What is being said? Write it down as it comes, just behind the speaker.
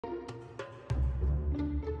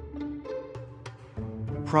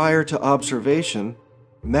Prior to observation,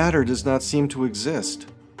 matter does not seem to exist.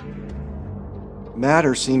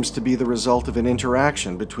 Matter seems to be the result of an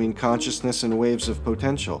interaction between consciousness and waves of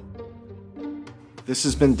potential. This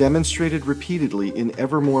has been demonstrated repeatedly in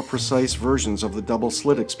ever more precise versions of the double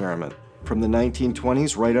slit experiment, from the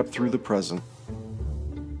 1920s right up through the present.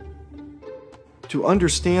 To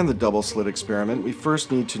understand the double slit experiment, we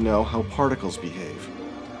first need to know how particles behave.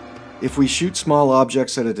 If we shoot small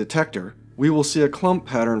objects at a detector, we will see a clump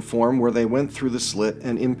pattern form where they went through the slit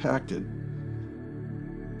and impacted.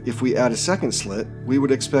 If we add a second slit, we would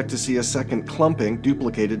expect to see a second clumping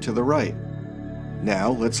duplicated to the right. Now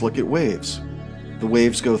let's look at waves. The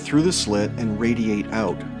waves go through the slit and radiate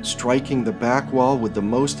out, striking the back wall with the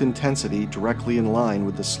most intensity directly in line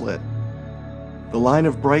with the slit. The line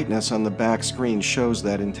of brightness on the back screen shows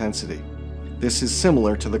that intensity. This is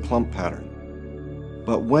similar to the clump pattern.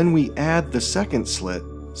 But when we add the second slit,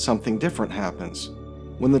 something different happens.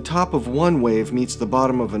 When the top of one wave meets the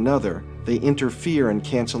bottom of another, they interfere and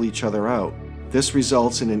cancel each other out. This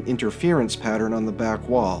results in an interference pattern on the back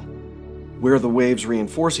wall. Where the waves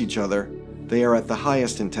reinforce each other, they are at the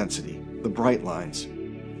highest intensity, the bright lines.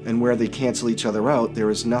 And where they cancel each other out, there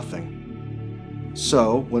is nothing.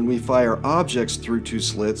 So, when we fire objects through two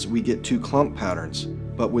slits, we get two clump patterns,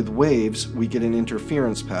 but with waves, we get an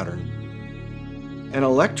interference pattern. An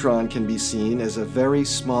electron can be seen as a very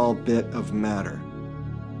small bit of matter.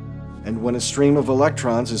 And when a stream of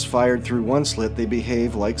electrons is fired through one slit, they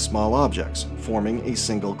behave like small objects, forming a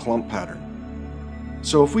single clump pattern.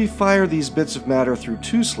 So if we fire these bits of matter through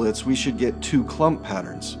two slits, we should get two clump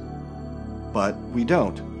patterns. But we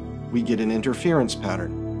don't. We get an interference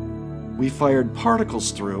pattern. We fired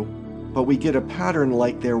particles through, but we get a pattern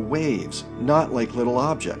like they're waves, not like little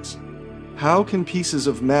objects. How can pieces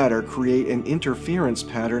of matter create an interference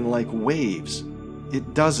pattern like waves?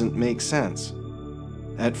 It doesn't make sense.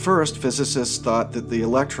 At first, physicists thought that the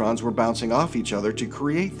electrons were bouncing off each other to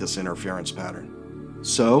create this interference pattern.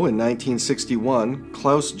 So, in 1961,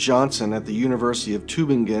 Klaus Johnson at the University of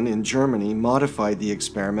Tübingen in Germany modified the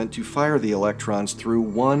experiment to fire the electrons through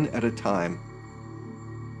one at a time.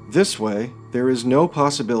 This way, there is no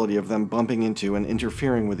possibility of them bumping into and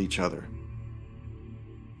interfering with each other.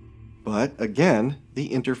 But again,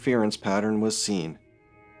 the interference pattern was seen.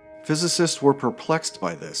 Physicists were perplexed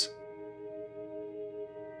by this.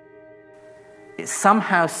 It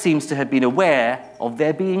somehow seems to have been aware of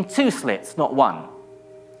there being two slits, not one,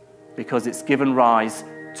 because it's given rise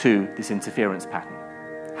to this interference pattern.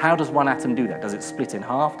 How does one atom do that? Does it split in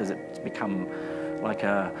half? Does it become like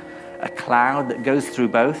a cloud that goes through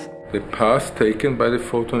both? The path taken by the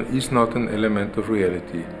photon is not an element of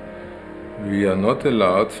reality. We are not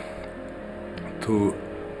allowed to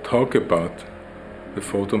talk about the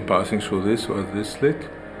photon passing through this or this slit.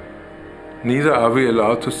 Neither are we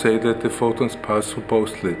allowed to say that the photons pass through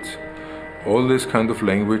both slits. All this kind of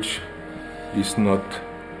language is not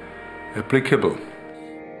applicable.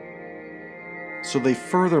 So they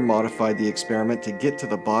further modified the experiment to get to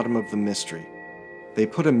the bottom of the mystery. They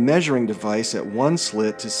put a measuring device at one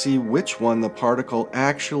slit to see which one the particle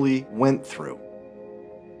actually went through.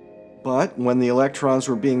 But when the electrons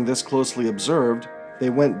were being this closely observed, they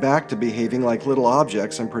went back to behaving like little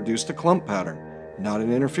objects and produced a clump pattern, not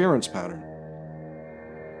an interference pattern.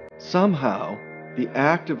 Somehow, the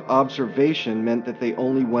act of observation meant that they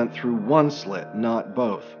only went through one slit, not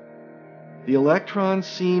both. The electrons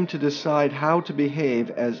seemed to decide how to behave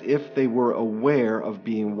as if they were aware of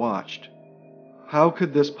being watched. How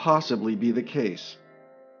could this possibly be the case?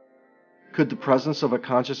 Could the presence of a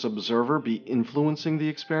conscious observer be influencing the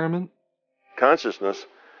experiment? Consciousness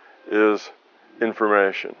is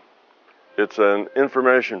information. It's an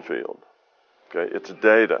information field. Okay? It's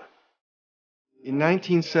data. In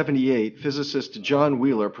 1978, physicist John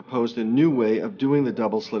Wheeler proposed a new way of doing the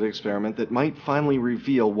double slit experiment that might finally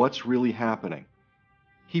reveal what's really happening.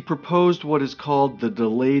 He proposed what is called the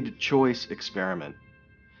delayed choice experiment,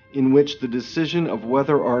 in which the decision of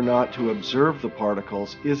whether or not to observe the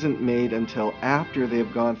particles isn't made until after they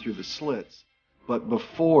have gone through the slits, but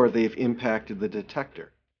before they've impacted the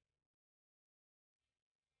detector.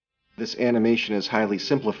 This animation is highly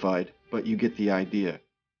simplified, but you get the idea.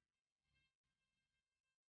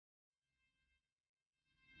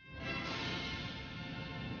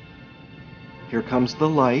 Here comes the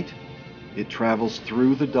light. It travels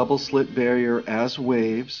through the double slit barrier as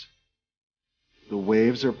waves. The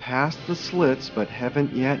waves are past the slits but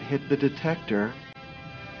haven't yet hit the detector.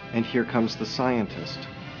 And here comes the scientist.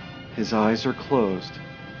 His eyes are closed.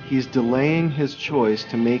 He's delaying his choice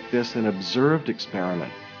to make this an observed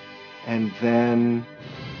experiment. And then...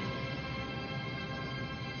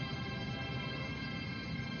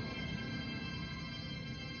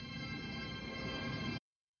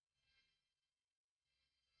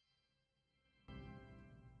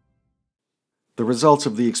 The results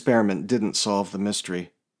of the experiment didn't solve the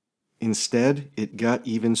mystery. Instead, it got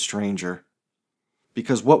even stranger.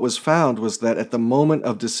 Because what was found was that at the moment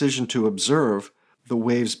of decision to observe, the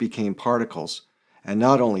waves became particles. And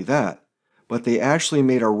not only that, but they actually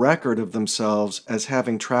made a record of themselves as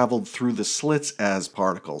having traveled through the slits as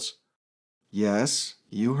particles. Yes,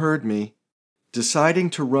 you heard me. Deciding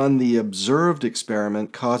to run the observed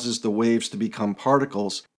experiment causes the waves to become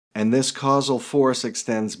particles, and this causal force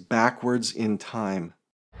extends backwards in time.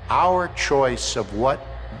 Our choice of what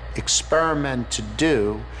experiment to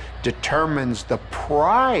do determines the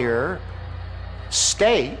prior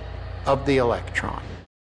state of the electron.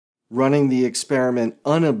 Running the experiment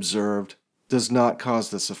unobserved does not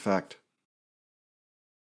cause this effect.